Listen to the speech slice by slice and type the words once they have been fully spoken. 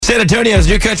San Antonio's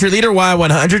new country leader,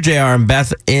 Y100, JR and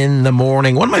Beth in the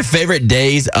morning. One of my favorite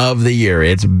days of the year.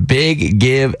 It's Big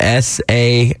Give SA.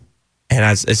 And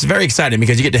it's very exciting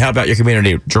because you get to help out your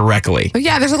community directly.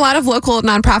 Yeah, there's a lot of local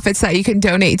nonprofits that you can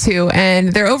donate to.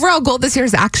 And their overall goal this year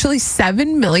is actually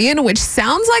 $7 million, which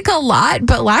sounds like a lot.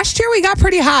 But last year we got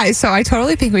pretty high. So I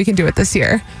totally think we can do it this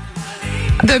year.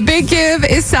 The Big Give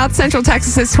is South Central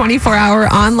Texas's 24-hour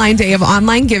online day of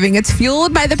online giving. It's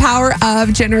fueled by the power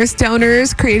of generous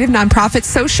donors, creative nonprofits,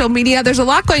 social media. There's a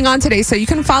lot going on today, so you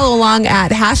can follow along at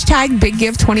hashtag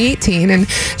BigGive2018 and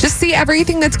just see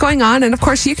everything that's going on. And, of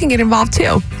course, you can get involved, too.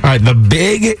 All right, the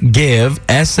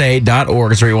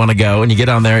BigGiveSA.org is where you want to go, and you get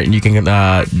on there and you can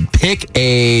pick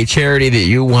a charity that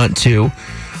you want to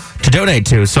donate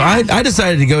to. So I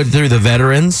decided to go through the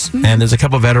veterans, and there's a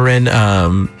couple veteran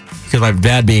because my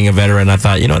dad being a veteran, I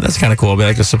thought, that's kind of cool. I'd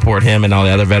like to support him and all the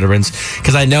other veterans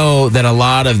because I know that a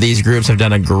lot of these groups have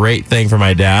done a great thing for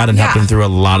my dad and helped him through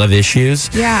a lot of issues.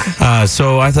 Yeah.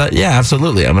 So I thought,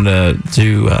 absolutely, I'm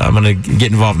gonna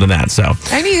get involved in that. So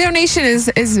any donation is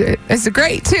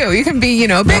great too. You can be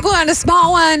a big one, a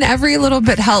small one. Every little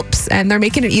bit helps, and they're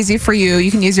making it easy for you.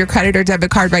 You can use your credit or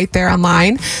debit card right there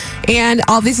online, and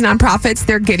all these nonprofits,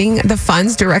 they're getting the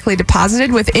funds directly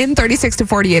deposited within 36 to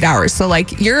 48 hours. So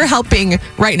you're helping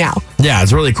right now. Yeah,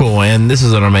 it's really cool, and this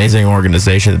is an amazing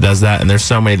organization that does that, and there's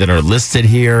so many that are listed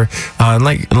here. And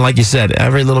like you said,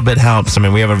 every little bit helps. I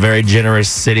mean, we have a very generous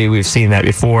city. We've seen that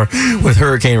before with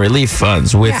hurricane relief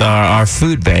funds, with our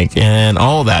food bank, and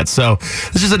all that. So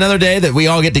this is another day that we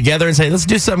all get together and say, let's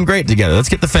do something great together. Let's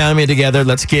get the family together.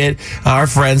 Let's get our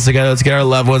friends together. Let's get our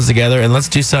loved ones together, and let's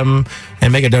do something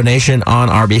and make a donation on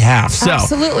our behalf. So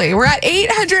absolutely, we're at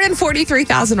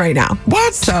 843,000 right now.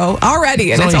 What? So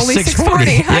already, and it's only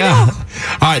 640. Yeah.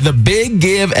 All right, the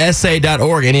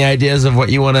BigGiveSA.org. Any ideas of what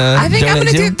you want to? I think I'm going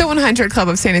to do the 100 Club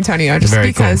of San Antonio, just Very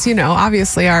because cool.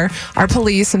 Obviously our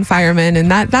police and firemen, and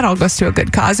that all goes to a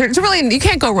good cause. It's really, you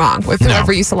can't go wrong with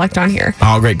whoever you select on here.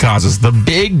 All great causes. The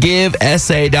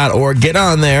BigGiveSA.org. Get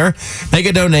on there, make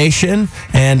a donation,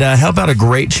 and help out a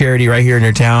great charity right here in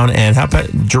your town, and help out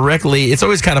directly. It's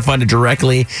always kind of fun to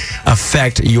directly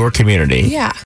affect your community. Yeah.